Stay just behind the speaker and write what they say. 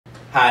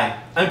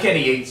Hi, I'm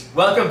Kenny Yates.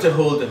 Welcome to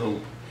Hold the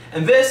Hope.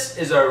 And this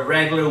is our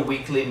regular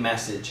weekly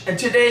message. And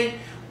today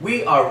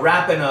we are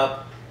wrapping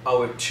up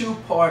our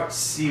two-part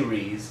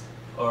series,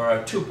 or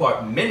our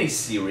two-part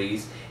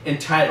mini-series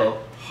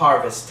entitled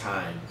Harvest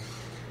Time.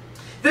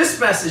 This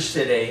message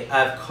today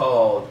I've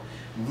called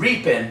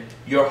Reaping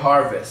Your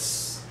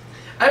Harvest.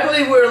 I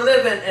believe we're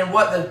living in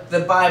what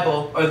the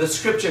Bible or the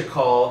scripture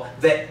call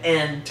the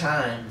end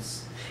times.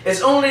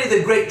 It's only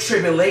the great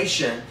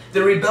tribulation,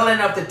 the rebuilding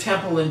of the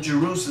temple in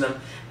Jerusalem,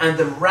 and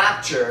the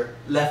rapture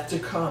left to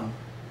come.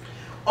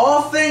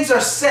 All things are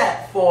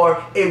set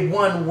for a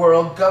one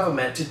world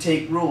government to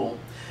take rule.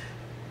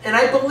 And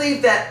I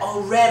believe that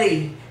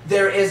already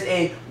there is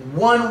a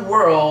one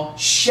world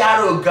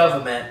shadow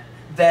government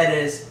that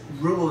is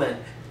ruling.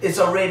 It's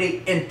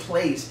already in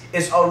place.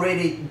 It's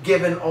already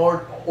given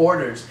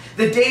orders.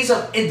 The days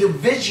of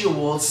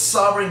individual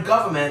sovereign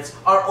governments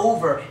are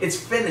over. It's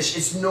finished.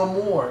 It's no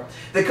more.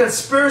 The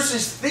conspiracy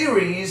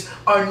theories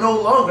are no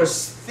longer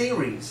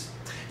theories.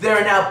 They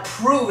are now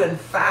proven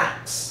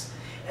facts,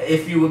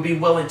 if you would be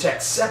willing to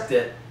accept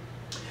it.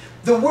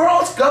 The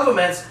world's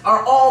governments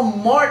are all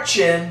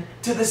marching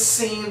to the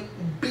same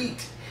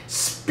beat,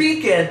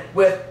 speaking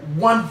with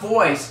one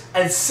voice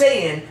and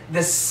saying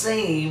the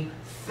same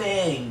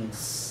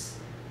things.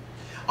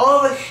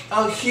 All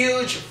the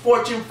huge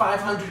Fortune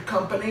 500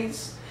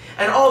 companies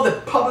and all the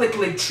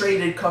publicly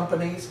traded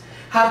companies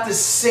have the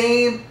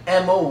same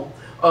MO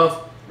of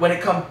when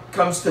it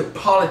comes to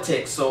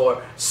politics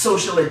or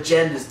social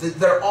agendas.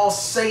 They're all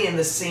saying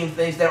the same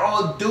things. They're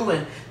all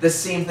doing the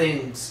same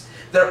things.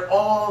 They're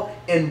all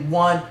in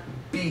one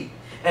beat.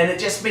 And it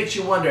just makes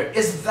you wonder,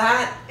 is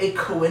that a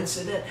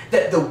coincidence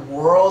that the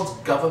world's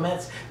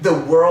governments, the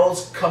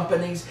world's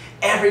companies,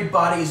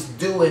 everybody's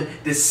doing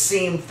the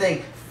same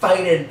thing,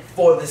 fighting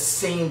for the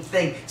same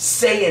thing,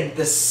 saying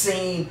the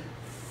same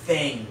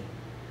thing?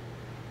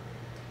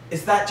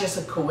 Is that just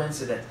a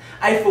coincidence?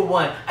 For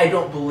one, I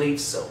don't believe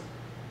so.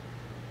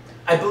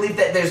 I believe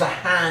that there's a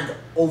hand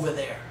over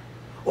there,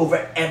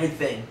 over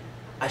everything,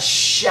 a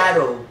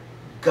shadow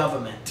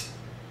government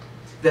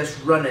that's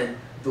running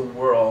the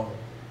world.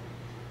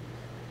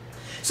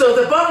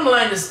 So the bottom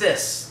line is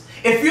this: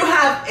 if you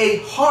have a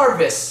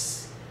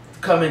harvest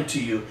coming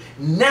to you,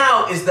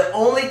 now is the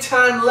only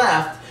time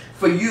left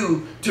for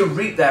you to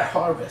reap that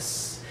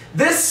harvest.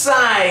 This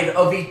side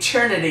of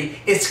eternity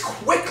is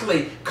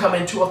quickly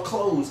coming to a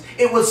close.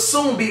 It will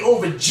soon be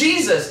over.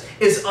 Jesus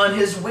is on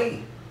his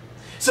way.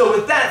 So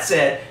with that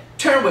said,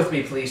 turn with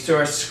me please to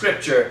our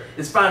scripture.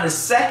 It's found in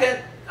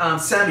 2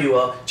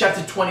 Samuel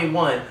chapter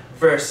 21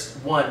 verse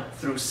 1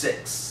 through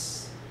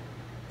 6.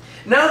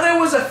 Now there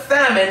was a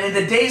famine in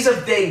the days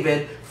of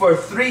David for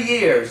 3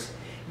 years,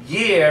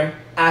 year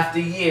after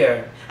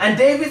year. And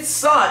David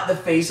sought the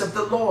face of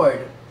the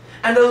Lord.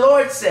 And the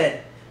Lord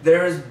said,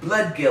 there is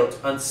blood guilt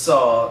on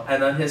Saul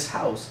and on his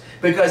house,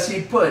 because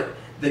he put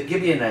the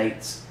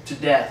Gibeonites to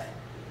death.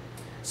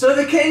 So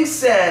the king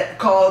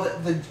called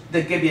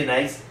the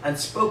Gibeonites and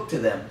spoke to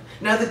them.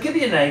 Now the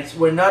Gibeonites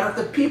were not of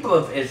the people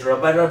of Israel,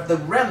 but of the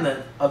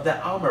remnant of the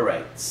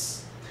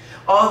Amorites.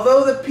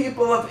 Although the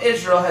people of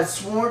Israel had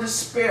sworn to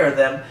spare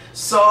them,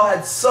 Saul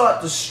had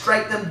sought to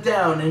strike them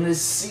down in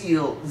his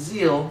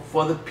zeal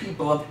for the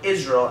people of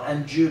Israel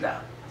and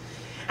Judah.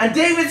 And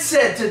David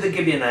said to the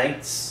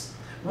Gibeonites,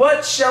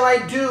 what shall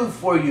I do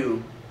for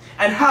you?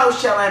 And how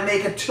shall I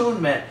make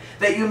atonement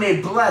that you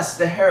may bless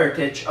the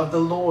heritage of the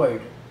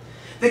Lord?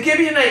 The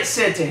Gibeonites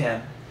said to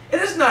him,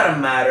 it is not a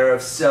matter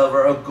of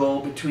silver or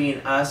gold between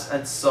us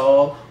and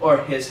Saul or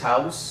his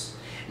house.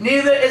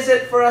 Neither is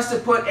it for us to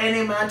put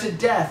any man to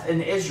death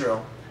in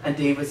Israel. And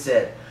David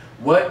said,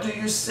 what do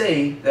you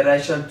say that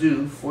I shall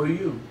do for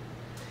you?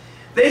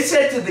 They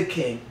said to the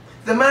king,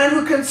 the man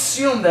who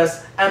consumed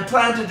us and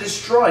planned to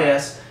destroy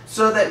us,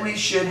 so that we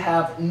should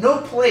have no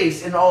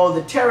place in all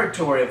the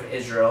territory of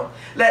Israel,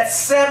 let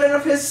 7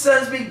 of his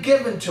sons be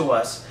given to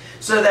us,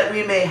 so that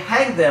we may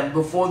hang them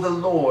before the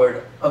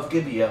Lord of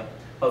Gibeah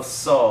of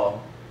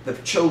Saul, the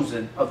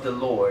chosen of the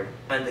Lord.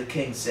 And the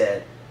king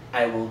said,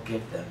 I will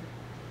give them.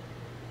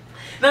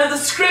 Now the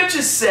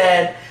scripture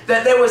said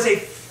that there was a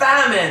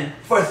famine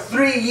for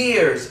 3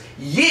 years,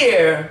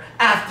 year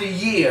after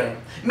year,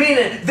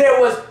 meaning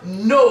there was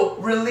no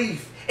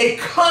relief, a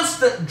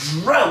constant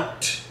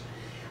drought,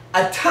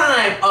 a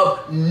time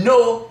of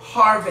no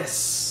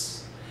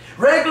harvest.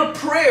 Regular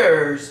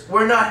prayers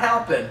were not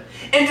helping.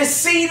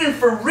 Interceding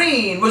for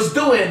rain was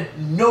doing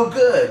no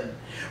good.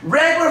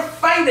 Regular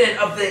fighting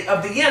of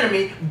the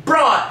enemy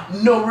brought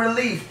no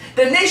relief.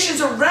 The nations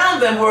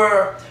around them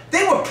were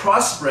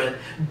prospering,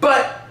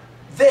 but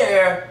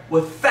there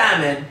was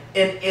famine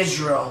in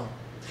Israel.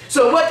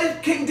 So what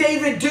did King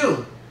David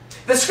do?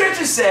 The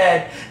scripture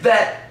said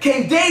that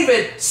King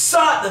David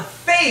sought the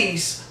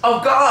face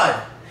of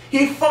God.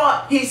 He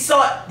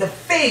sought the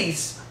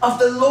face of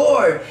the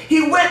Lord.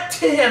 He went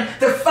to him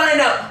to find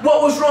out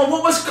what was wrong,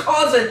 what was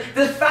causing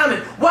this famine.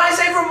 Why is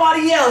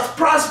everybody else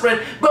prospering,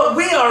 but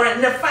we are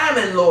in the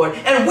famine, Lord?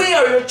 And we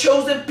are your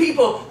chosen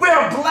people. We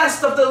are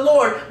blessed of the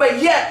Lord,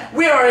 but yet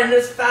we are in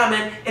this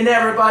famine and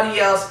everybody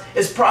else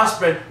is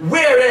prospering.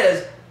 Where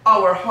is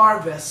our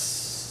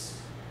harvest?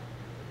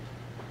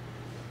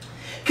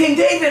 King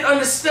David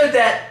understood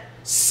that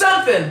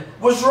something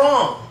was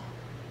wrong.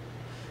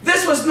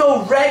 This was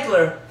no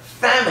regular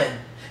famine.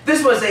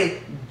 This was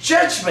a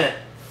judgment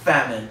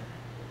famine.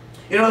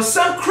 You know,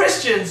 some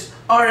Christians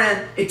are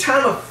in a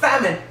time of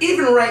famine,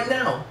 even right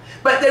now.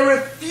 But they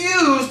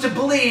refuse to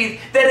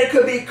believe that it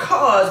could be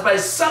caused by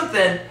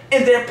something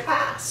in their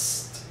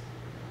past.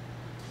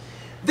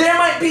 There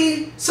might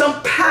be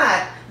some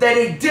pact that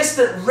a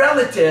distant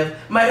relative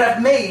might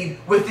have made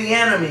with the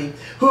enemy,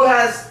 who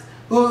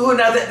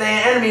now that the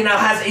enemy now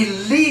has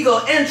a legal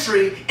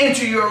entry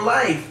into your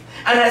life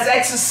and has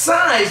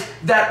exercised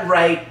that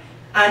right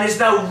and is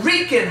now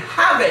wreaking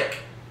havoc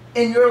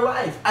in your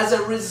life as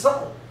a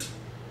result.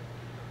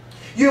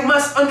 You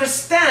must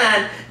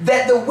understand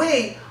that the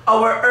way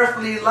our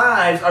earthly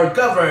lives are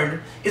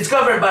governed is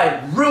governed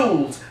by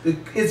rules,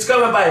 it's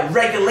governed by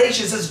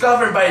regulations, it's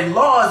governed by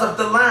laws of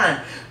the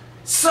land.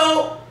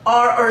 So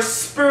are our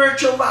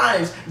spiritual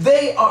lives.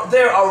 There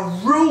are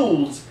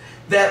rules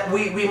that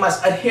we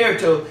must adhere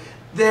to.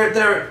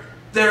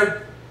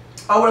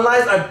 Our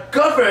lives are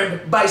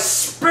governed by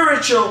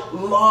spiritual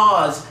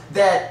laws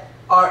that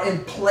are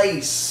in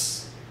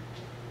place.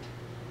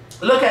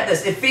 Look at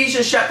this,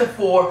 Ephesians chapter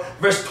 4,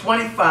 verse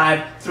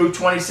 25 through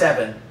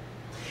 27.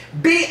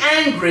 Be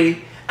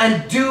angry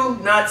and do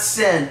not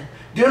sin.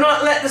 Do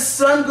not let the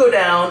sun go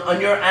down on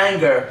your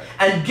anger,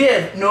 and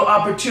give no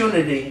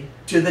opportunity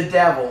to the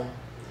devil.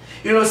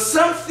 You know,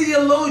 some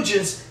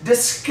theologians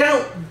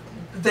discount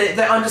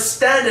the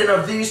understanding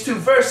of these two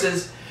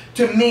verses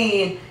to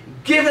mean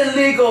giving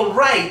legal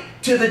right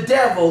to the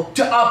devil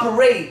to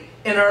operate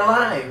in our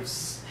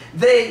lives.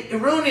 They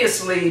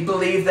erroneously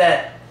believe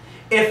that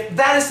if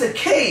that is the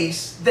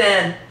case,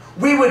 then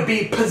we would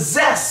be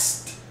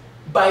possessed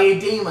by a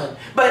demon.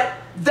 But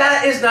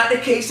that is not the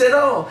case at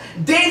all.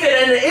 David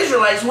and the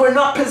Israelites were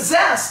not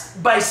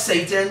possessed by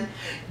Satan,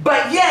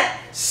 but yet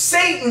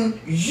Satan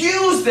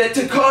used it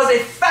to cause a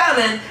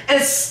famine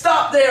and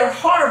stop their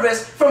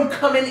harvest from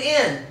coming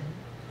in.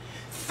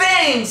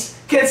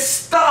 Things can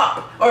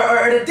stop, or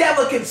the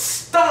devil can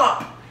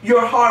stop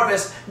your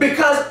harvest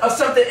because of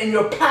something in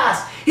your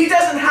past. He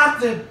doesn't have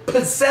to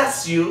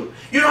possess you.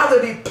 You don't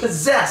have to be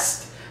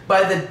possessed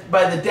by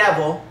the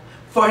devil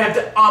for him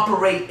to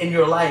operate in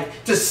your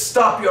life, to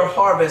stop your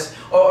harvest,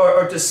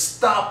 or to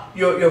stop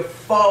your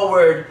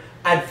forward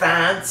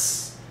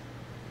advance.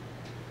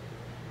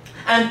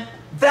 And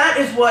that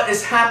is what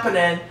is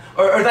happening,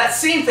 or that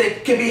same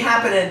thing can be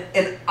happening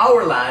in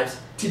our lives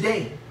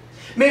today.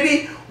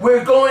 Maybe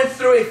we're going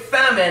through a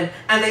famine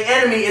and the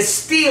enemy is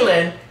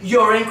stealing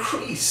your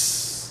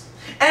increase.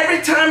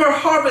 Every time our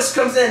harvest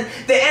comes in,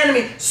 the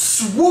enemy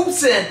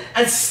swoops in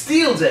and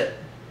steals it.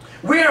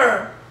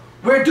 We're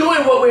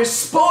doing what we're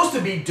supposed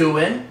to be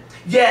doing,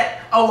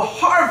 yet our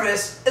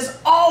harvest is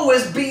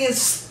always being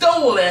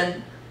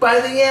stolen by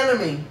the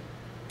enemy.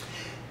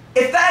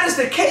 If that is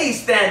the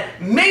case, then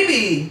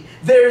maybe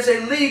there's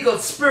a legal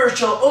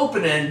spiritual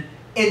opening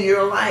in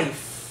your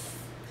life.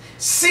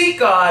 Seek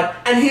God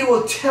and He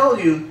will tell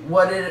you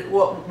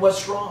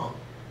what's wrong.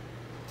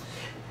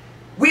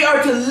 We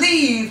are to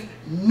leave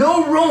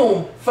no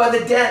room for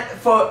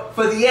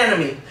the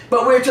enemy,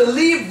 but we're to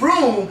leave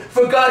room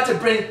for God to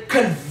bring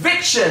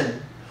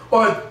conviction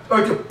or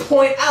to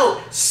point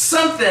out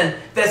something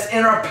that's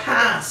in our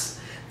past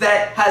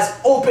that has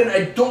opened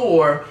a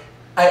door,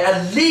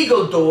 a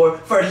legal door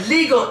for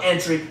legal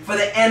entry for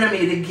the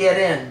enemy to get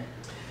in.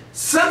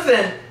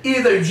 Something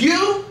either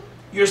you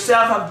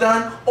yourself have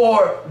done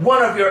or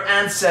one of your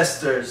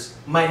ancestors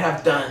might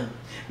have done.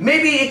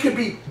 Maybe it could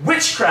be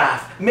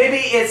witchcraft, maybe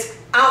it's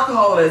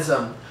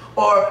alcoholism,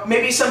 or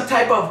maybe some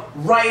type of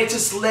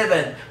riotous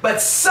living,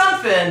 but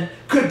something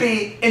could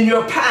be in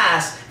your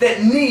past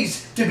that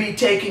needs to be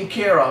taken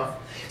care of.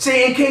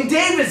 See, in King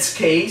David's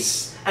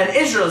case and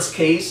Israel's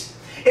case,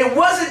 it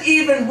wasn't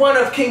even one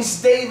of King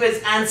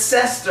David's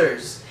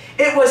ancestors.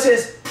 It was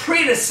his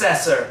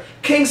predecessor.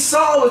 King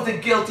Saul was the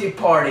guilty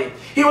party.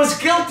 He was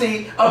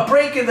guilty of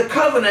breaking the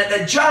covenant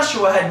that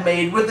Joshua had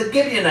made with the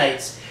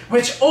Gibeonites,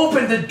 which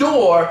opened the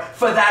door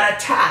for that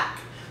attack,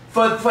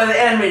 for the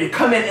enemy to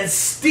come in and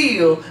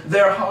steal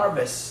their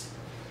harvest.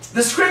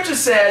 The scripture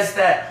says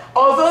that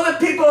although the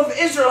people of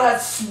Israel had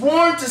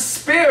sworn to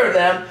spare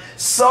them,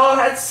 Saul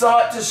had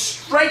sought to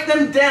strike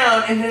them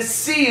down in his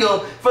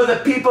zeal for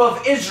the people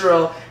of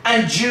Israel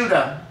and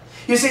Judah.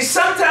 You see,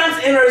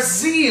 sometimes in our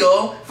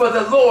zeal for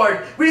the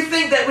Lord, we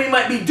think that we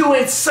might be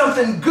doing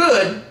something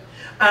good,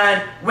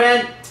 and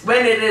when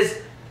it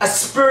is a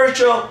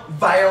spiritual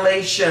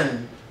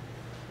violation.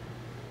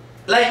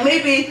 Like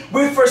maybe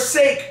we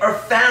forsake our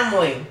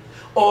family,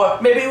 or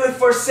maybe we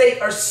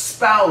forsake our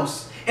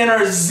spouse in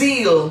our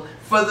zeal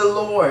for the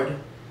Lord.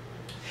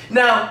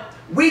 Now,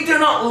 we do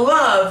not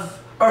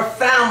love our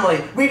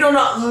family. We do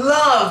not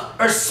love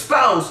our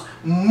spouse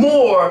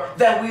more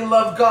than we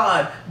love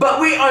God. But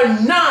we are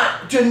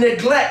not to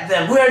neglect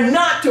them. We are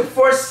not to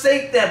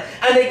forsake them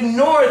and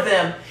ignore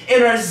them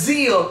in our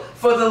zeal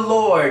for the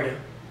Lord.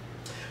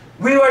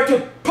 We are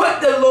to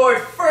put the Lord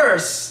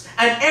first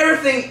and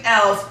everything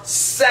else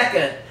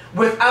second,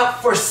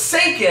 without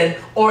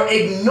forsaking or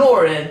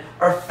ignoring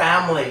our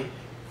family,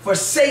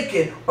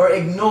 forsaking or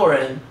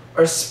ignoring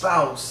our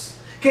spouse.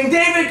 King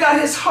David got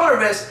his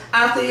harvest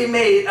after he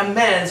made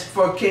amends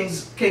for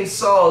King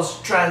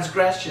Saul's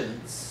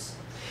transgressions.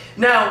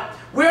 Now,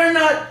 we're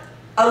not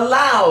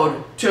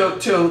allowed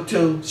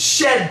to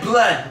shed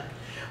blood.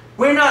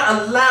 We're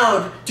not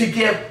allowed to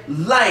give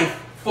life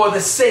for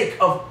the sake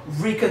of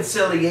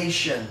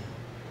reconciliation.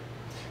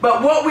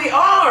 But what we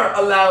are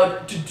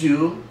allowed to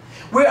do,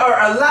 we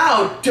are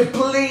allowed to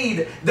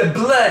plead the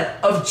blood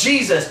of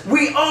Jesus.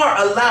 We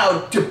are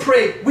allowed to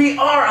pray. We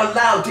are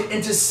allowed to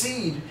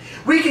intercede.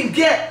 We can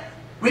get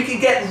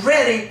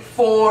ready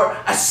for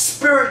a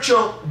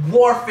spiritual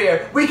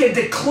warfare. We can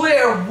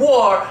declare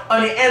war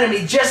on the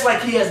enemy just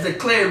like he has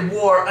declared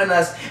war on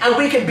us. And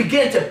we can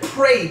begin to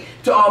pray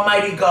to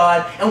Almighty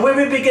God. And when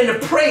we begin to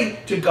pray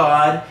to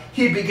God,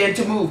 he begins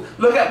to move.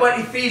 Look at what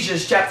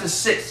Ephesians chapter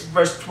 6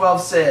 verse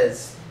 12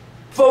 says.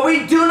 For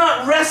we do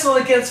not wrestle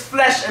against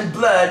flesh and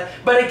blood,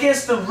 but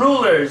against the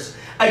rulers,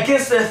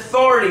 against the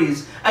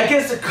authorities,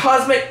 against the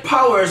cosmic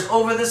powers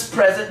over this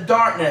present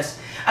darkness,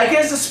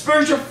 against the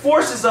spiritual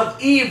forces of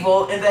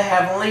evil in the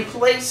heavenly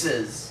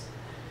places.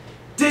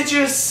 Did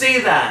you see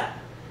that?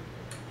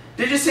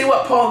 Did you see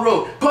what Paul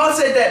wrote? Paul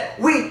said that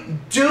we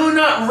do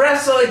not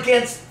wrestle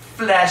against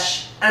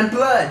flesh and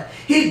blood.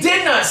 He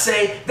did not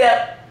say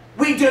that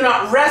we do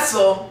not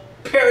wrestle,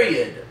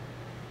 period.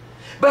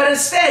 But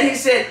instead he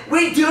said,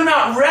 we do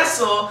not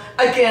wrestle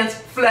against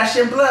flesh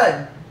and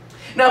blood.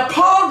 Now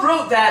Paul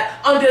wrote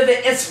that under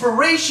the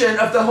inspiration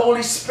of the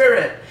Holy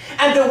Spirit.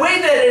 And the way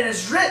that it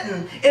is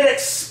written, it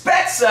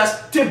expects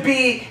us to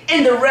be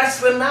in the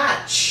wrestling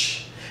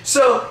match.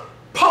 So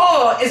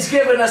Paul is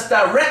giving us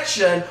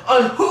direction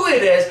on who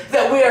it is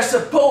that we are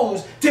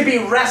supposed to be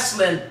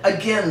wrestling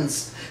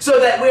against, so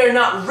that we are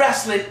not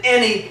wrestling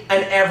any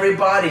and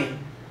everybody.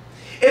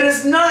 It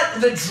is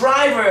not the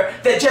driver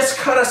that just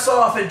cut us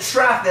off in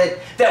traffic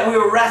that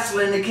we're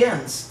wrestling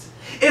against.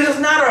 It is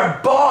not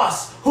our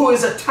boss who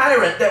is a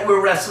tyrant that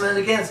we're wrestling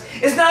against.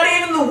 It's not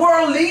even the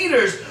world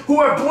leaders who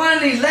are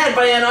blindly led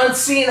by an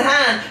unseen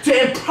hand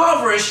to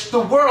impoverish the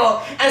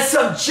world and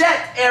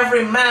subject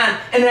every man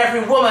and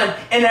every woman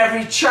and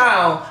every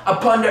child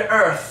upon the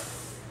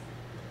earth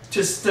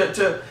to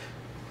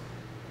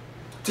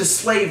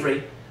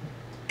slavery.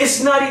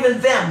 It's not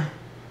even them.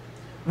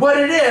 What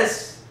it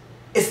is,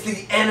 it's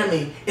the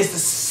enemy. It's the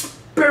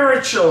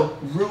spiritual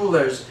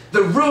rulers.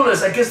 The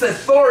rulers against the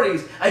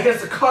authorities,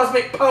 against the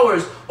cosmic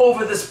powers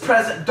over this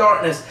present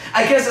darkness,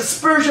 against the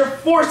spiritual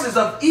forces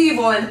of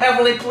evil in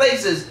heavenly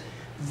places.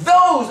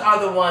 Those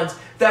are the ones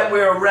that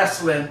we're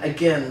wrestling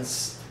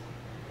against.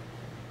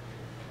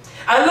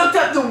 I looked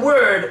up the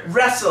word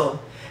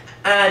wrestle,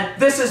 and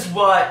this is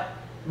what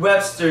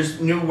Webster's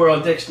New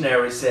World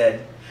Dictionary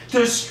said.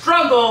 To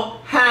struggle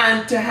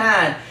hand to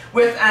hand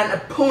with an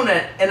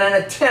opponent in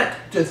an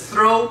attempt to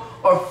throw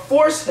or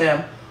force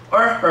him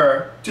or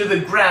her to the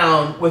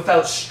ground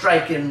without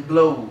striking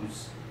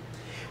blows.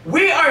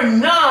 We are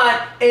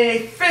not in a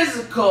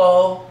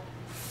physical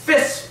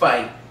fist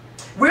fight.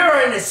 We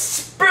are in a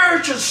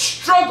spiritual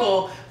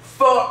struggle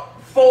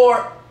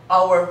for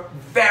our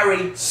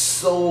very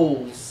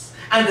souls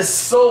and the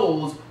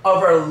souls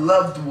of our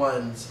loved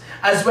ones,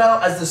 as well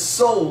as the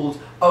souls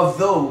of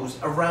those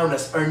around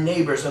us, our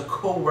neighbors, our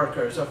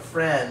co-workers, our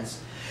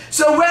friends.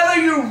 So whether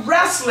you're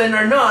wrestling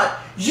or not,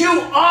 you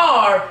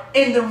are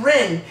in the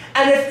ring.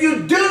 And if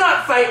you do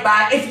not fight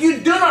back, if you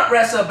do not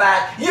wrestle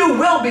back, you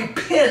will be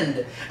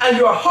pinned and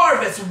your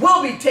harvest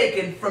will be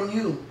taken from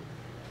you.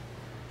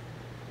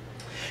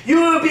 You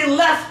will be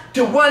left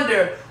to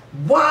wonder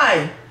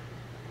why.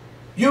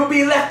 You'll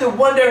be left to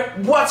wonder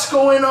what's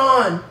going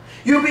on.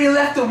 You'll be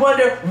left to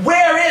wonder,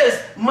 where is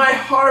my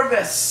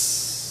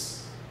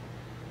harvest?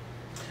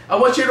 I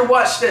want you to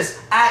watch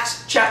this.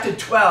 Acts chapter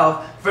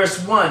 12,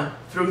 verse 1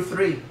 through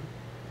 3.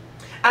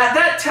 At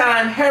that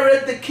time,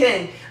 Herod the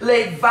king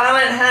laid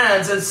violent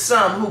hands on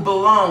some who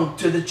belonged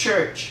to the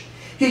church.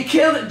 He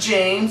killed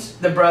James,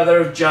 the brother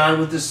of John,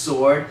 with the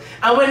sword.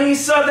 And when he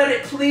saw that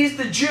it pleased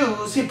the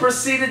Jews, he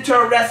proceeded to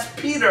arrest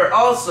Peter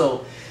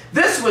also.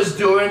 This was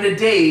during the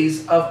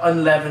days of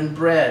unleavened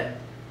bread.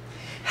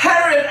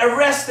 Herod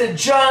arrested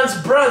John's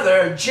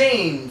brother,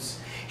 James.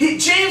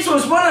 James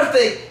was one of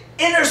the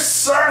inner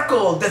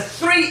circle, the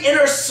three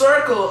inner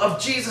circle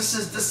of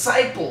Jesus'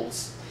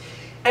 disciples.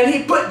 And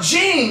he put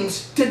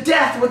James to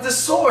death with the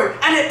sword,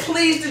 and it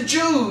pleased the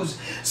Jews.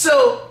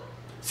 So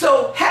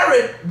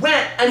Herod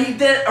went and he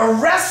then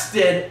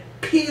arrested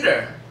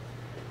Peter.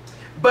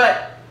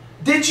 But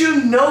did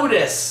you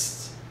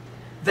notice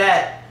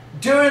that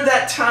during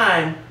that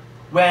time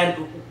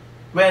when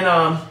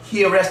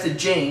he arrested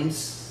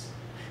James,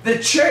 the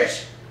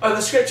church, or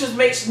the scriptures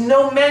makes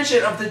no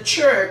mention of the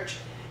church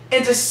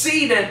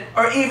interceding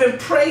or even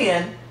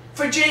praying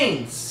for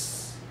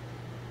James.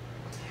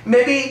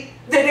 Maybe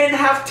they didn't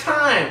have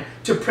time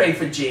to pray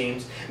for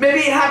James. Maybe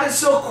it happened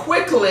so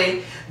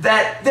quickly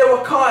that they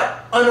were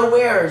caught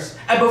unawares,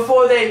 and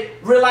before they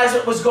realized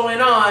what was going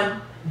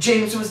on,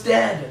 James was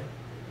dead.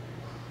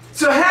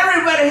 So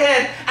Herod went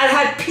ahead and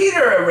had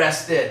Peter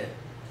arrested,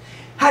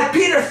 had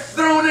Peter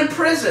thrown in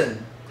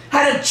prison,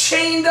 had him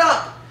chained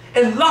up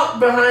and locked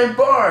behind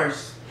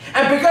bars.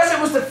 And because it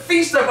was the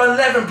Feast of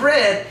Unleavened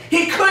Bread,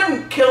 he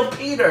couldn't kill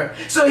Peter.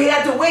 So he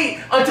had to wait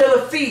until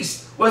the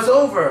feast was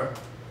over.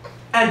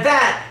 And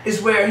that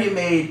is where he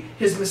made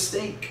his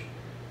mistake.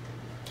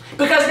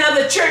 Because now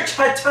the church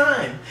had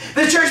time.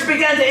 The church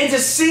began to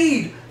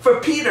intercede for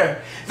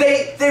Peter.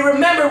 They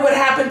remembered what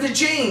happened to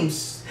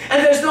James.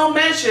 And there's no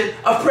mention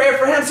of prayer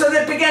for him. So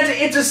they began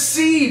to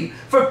intercede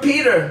for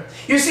Peter.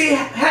 You see,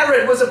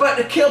 Herod was about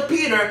to kill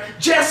Peter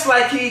just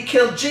like he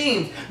killed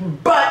James.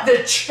 But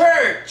the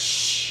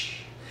church,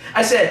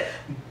 I said,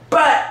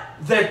 but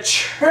the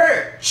church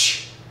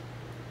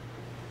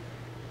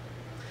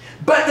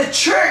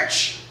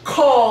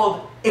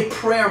called a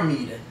prayer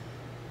meeting.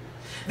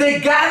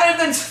 They gathered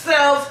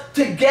themselves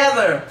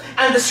together,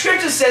 and the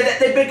scripture said that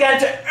they began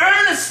to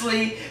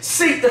earnestly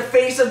seek the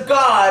face of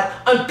God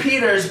on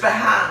Peter's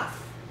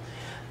behalf.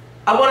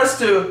 I want us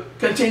to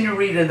continue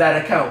reading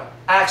that account.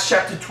 Acts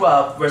chapter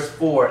 12, verse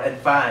 4 and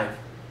 5.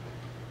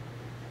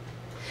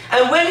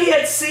 And when he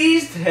had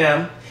seized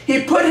him,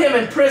 he put him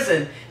in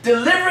prison,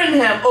 delivering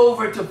him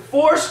over to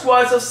 4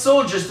 squads of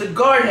soldiers to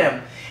guard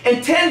him,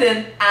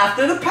 intending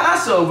after the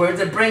Passover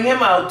to bring him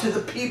out to the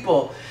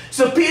people.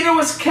 So Peter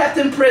was kept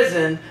in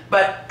prison,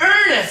 but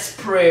earnest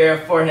prayer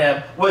for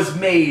him was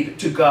made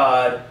to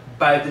God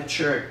by the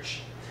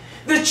church.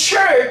 The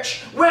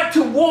church went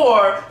to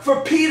war for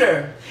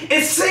Peter.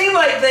 It seemed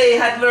like they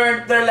had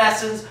learned their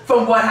lessons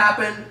from what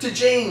happened to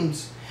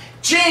James.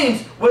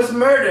 James was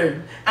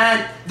murdered,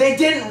 and they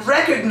didn't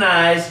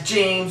recognize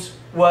James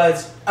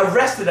was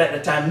arrested at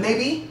the time.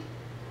 Maybe.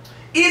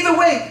 Either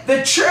way,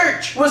 the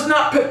church was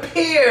not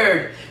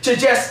prepared to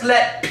just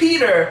let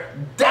Peter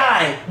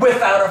die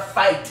without a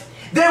fight.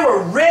 They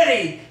were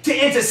ready to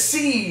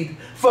intercede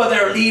for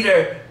their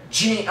leader,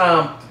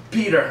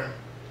 Peter.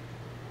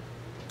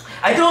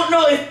 I don't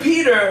know if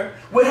Peter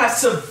would have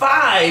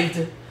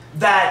survived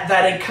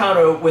that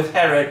encounter with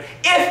Herod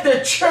if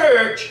the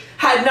church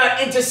had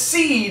not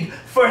interceded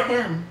for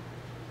him.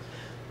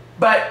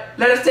 But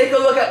let us take a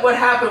look at what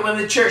happened when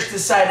the church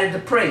decided to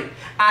pray.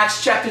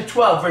 Acts chapter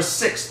 12, verse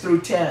 6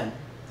 through 10.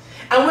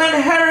 And when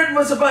Herod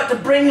was about to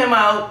bring him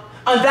out,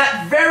 on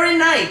that very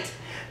night,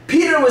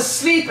 Peter was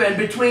sleeping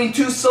between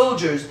 2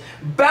 soldiers,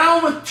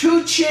 bound with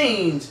 2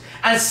 chains,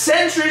 and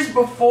sentries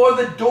before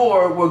the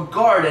door were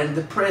guarding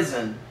the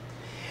prison.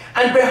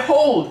 And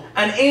behold,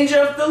 an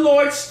angel of the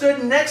Lord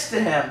stood next to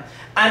him,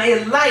 and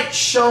a light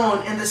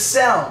shone in the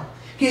cell.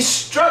 He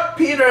struck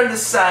Peter in the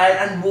side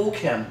and woke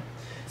him,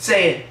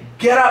 saying,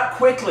 "Get up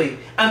quickly."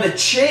 And the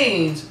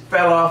chains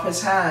fell off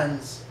his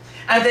hands.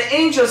 And the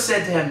angel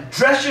said to him,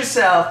 "Dress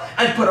yourself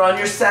and put on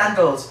your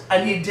sandals."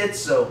 And he did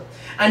so.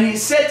 And he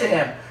said to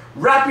him,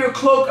 "Wrap your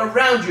cloak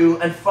around you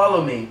and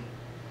follow me."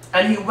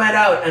 And he went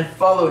out and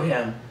followed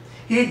him.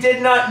 He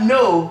did not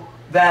know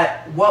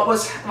that what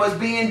was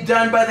being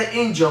done by the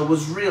angel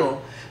was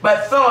real,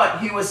 but thought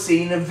he was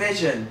seeing a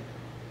vision.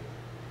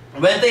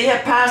 When they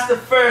had passed the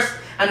first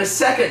and the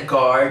second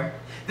guard,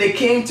 they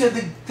came to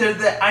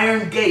the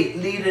iron gate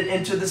leading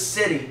into the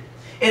city.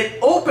 It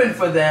opened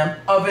for them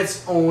of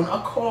its own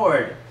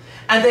accord.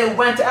 And they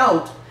went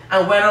out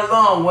and went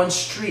along one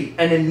street,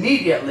 and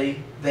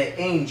immediately the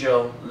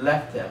angel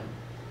left them.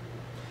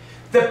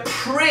 The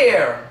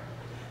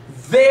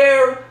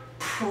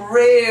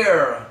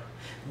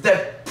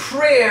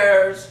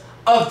prayers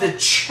of the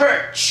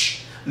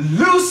church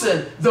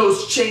loosened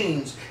those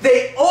chains.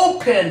 They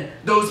opened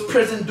those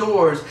prison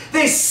doors.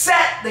 They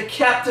set the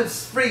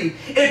captives free.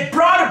 It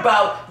brought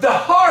about the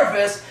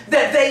harvest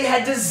that they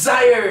had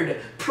desired.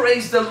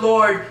 Praise the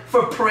Lord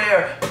for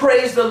prayer.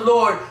 Praise the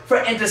Lord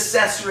for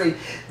intercessory.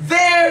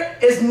 There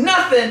is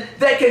nothing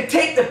that can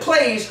take the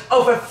place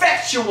of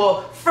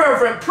effectual,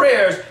 fervent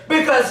prayers,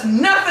 because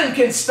nothing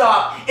can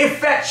stop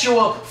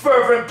effectual,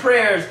 fervent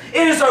prayers.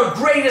 It is our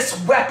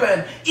greatest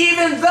weapon.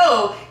 Even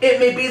though it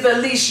may be the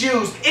least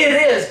used, it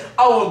is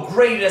our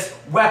greatest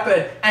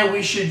weapon, and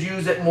we should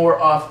use it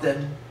more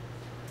often.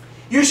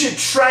 You should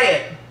try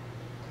it.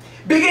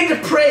 Begin to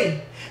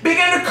pray.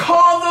 Begin to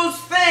call those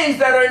things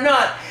that are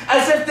not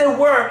as if they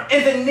were,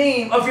 in the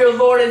name of your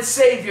Lord and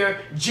Savior,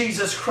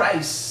 Jesus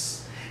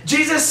Christ.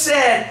 Jesus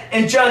said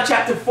in John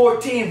chapter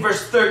 14,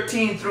 verse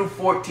 13 through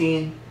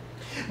 14,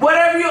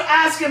 "Whatever you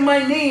ask in my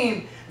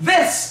name,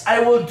 this I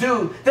will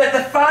do, that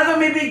the Father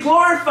may be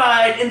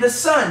glorified in the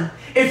Son.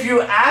 If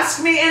you ask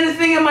me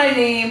anything in my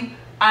name,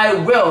 I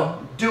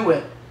will do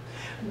it."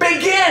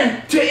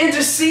 Begin to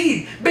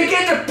intercede.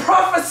 Begin to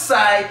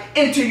prophesy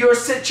into your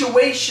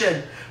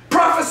situation.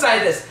 Prophesy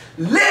this.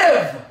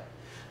 Live.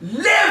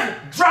 Live,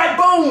 dry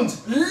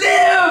bones.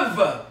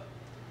 Live.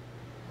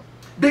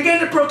 Begin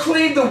to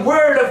proclaim the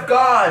word of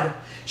God.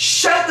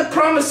 Shout the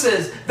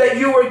promises that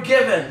you were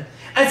given.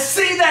 And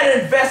see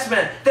that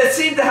investment that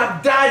seemed to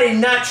have died a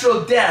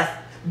natural death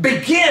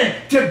begin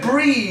to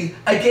breathe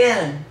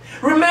again.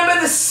 Remember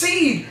the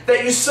seed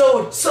that you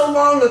sowed so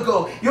long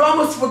ago. You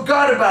almost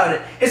forgot about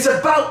it. It's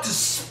about to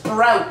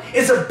sprout.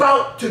 It's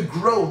about to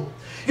grow.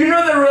 You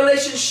know the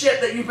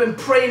relationship that you've been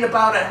praying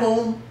about at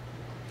home?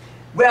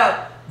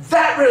 Well,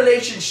 that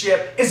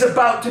relationship is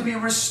about to be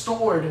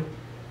restored.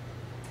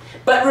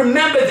 But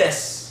remember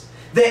this.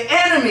 The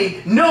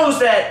enemy knows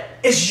that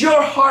it's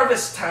your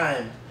harvest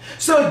time.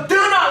 So do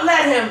not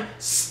let him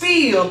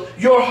steal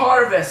your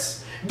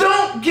harvest.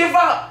 Don't give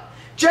up.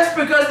 Just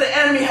because the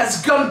enemy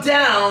has come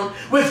down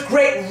with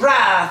great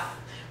wrath,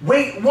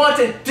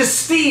 wanting to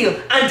steal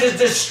and to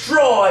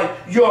destroy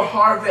your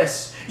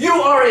harvest. You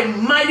are a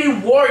mighty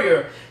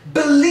warrior.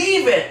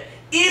 Believe it,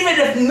 even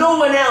if no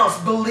one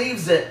else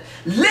believes it.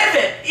 Live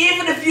it,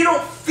 even if you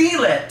don't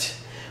feel it.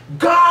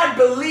 God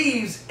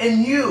believes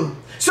in you.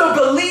 So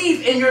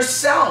believe in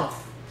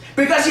yourself,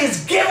 because he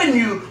has given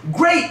you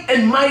great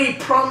and mighty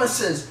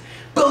promises.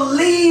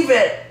 Believe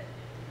it.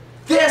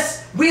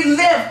 We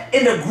live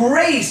in the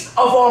grace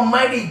of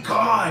Almighty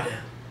God.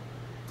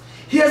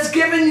 He has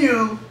given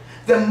you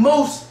the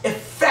most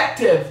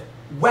effective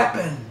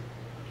weapon,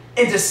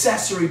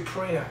 intercessory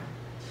prayer.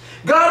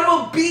 God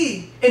will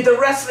be in the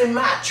wrestling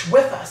match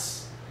with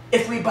us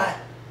if we but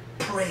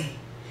pray,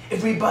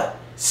 if we but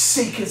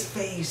seek his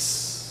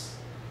face.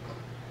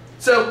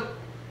 So,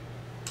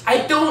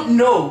 I don't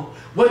know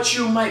what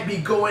you might be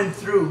going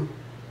through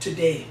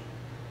today.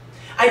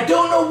 I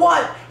don't know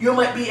what you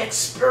might be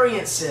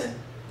experiencing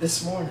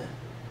this morning.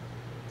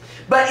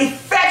 But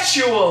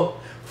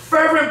effectual,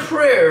 fervent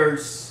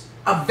prayers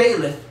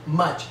availeth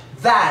much.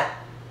 That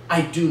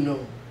I do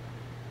know.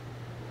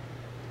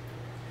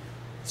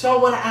 So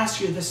I want to ask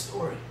you this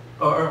story,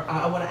 or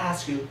I want to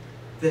ask you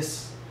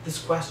this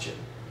question.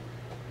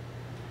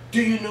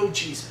 Do you know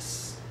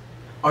Jesus?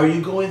 Are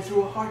you going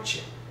through a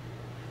hardship?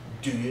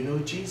 Do you know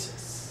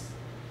Jesus?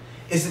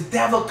 Is the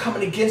devil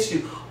coming against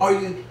you? Are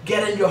you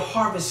getting your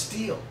harvest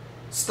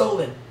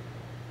stolen?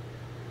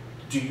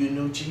 Do you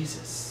know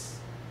Jesus?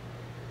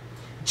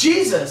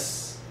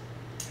 Jesus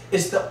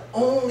is the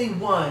only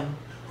one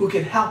who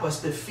can help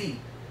us defeat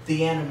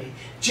the enemy.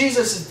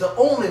 Jesus is the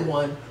only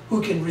one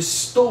who can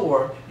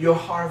restore your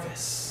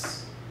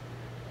harvest.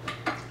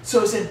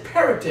 So it's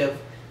imperative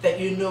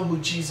that you know who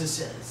Jesus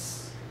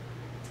is.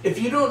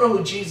 If you don't know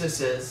who Jesus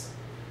is,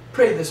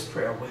 pray this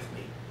prayer with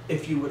me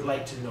if you would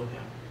like to know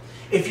him.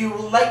 If you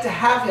would like to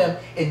have him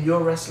in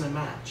your wrestling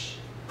match,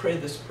 pray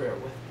this prayer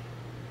with me.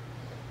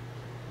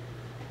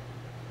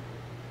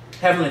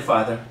 Heavenly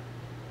Father,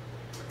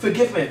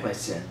 forgive me of my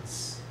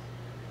sins.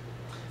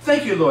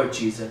 Thank you, Lord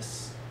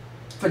Jesus,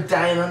 for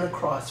dying on the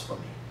cross for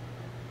me.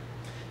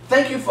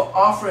 Thank you for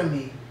offering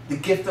me the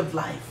gift of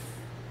life.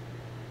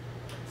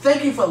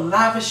 Thank you for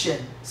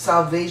lavishing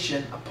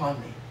salvation upon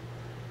me.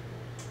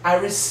 I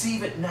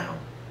receive it now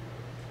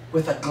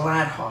with a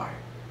glad heart.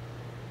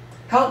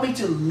 Help me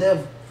to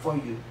live for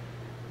you.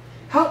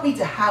 Help me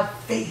to have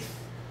faith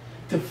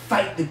to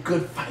fight the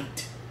good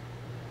fight.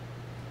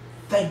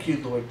 Thank you,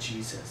 Lord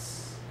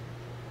Jesus.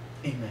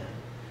 Amen.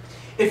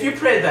 If you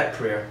prayed that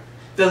prayer,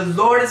 the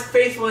Lord is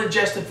faithful and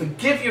just to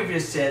forgive you of your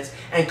sins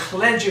and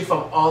cleanse you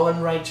from all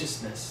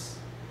unrighteousness.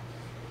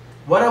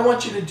 What I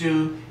want you to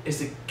do is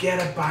to get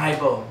a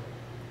Bible.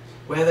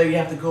 Whether you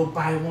have to go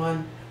buy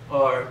one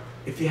or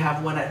if you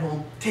have one at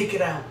home, take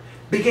it out.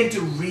 Begin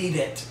to read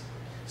it.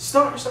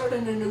 Start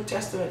in the New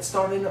Testament,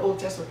 start in the Old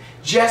Testament.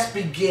 Just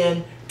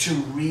begin to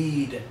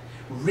read.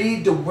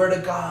 Read the Word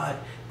of God,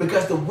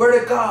 because the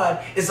Word of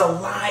God is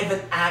alive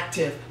and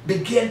active.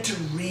 Begin to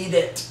read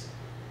it.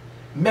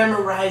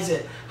 Memorize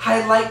it.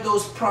 Highlight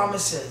those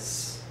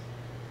promises.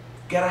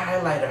 Get a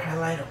highlighter.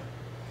 Highlight them.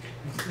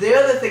 The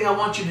other thing I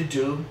want you to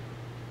do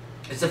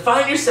is to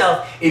find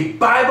yourself a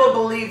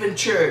Bible-believing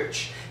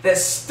church that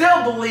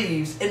still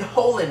believes in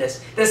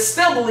holiness, that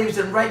still believes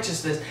in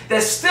righteousness,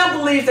 that still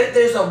believes that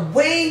there's a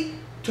way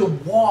to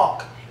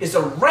walk. It's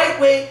a right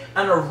way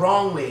and a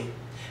wrong way.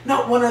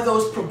 Not one of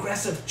those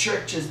progressive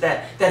churches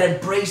that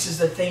embraces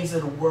the things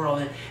of the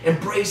world and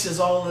embraces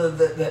all of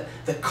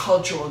the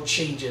cultural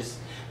changes.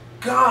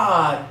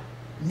 God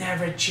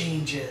never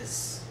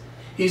changes.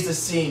 He's the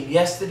same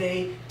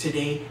yesterday,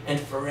 today, and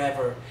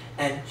forever.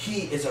 And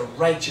he is a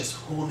righteous,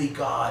 holy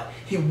God.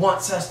 He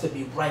wants us to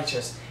be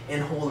righteous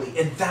and holy.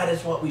 And that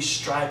is what we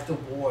strive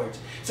towards.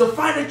 So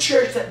find a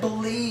church that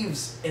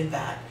believes in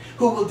that,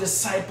 who will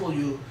disciple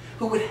you,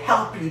 who would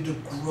help you to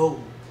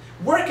grow.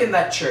 Work in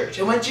that church.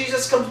 And when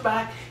Jesus comes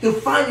back, he'll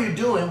find you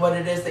doing what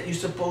it is that you're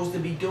supposed to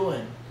be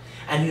doing.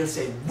 And he'll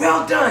say,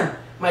 well done,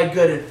 my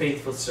good and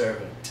faithful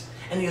servant.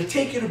 And he'll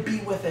take you to be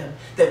with him,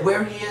 that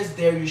where he is,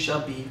 there you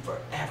shall be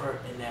forever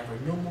and ever.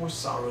 No more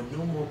sorrow,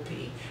 no more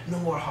pain, no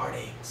more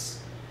heartaches,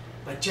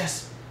 but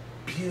just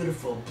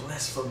beautiful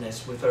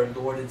blissfulness with our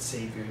Lord and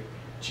Savior,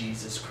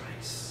 Jesus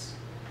Christ.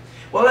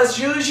 Well, as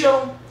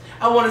usual,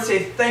 I want to say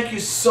thank you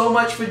so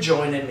much for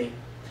joining me.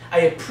 I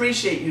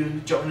appreciate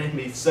you joining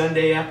me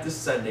Sunday after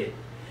Sunday.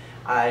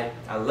 I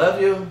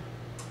love you.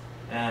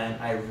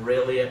 and I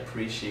really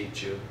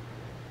appreciate you.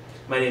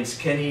 My name's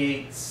Kenny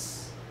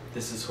Yates.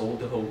 This is Hold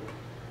the Hope.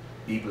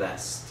 Be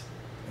blessed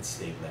and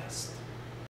stay blessed.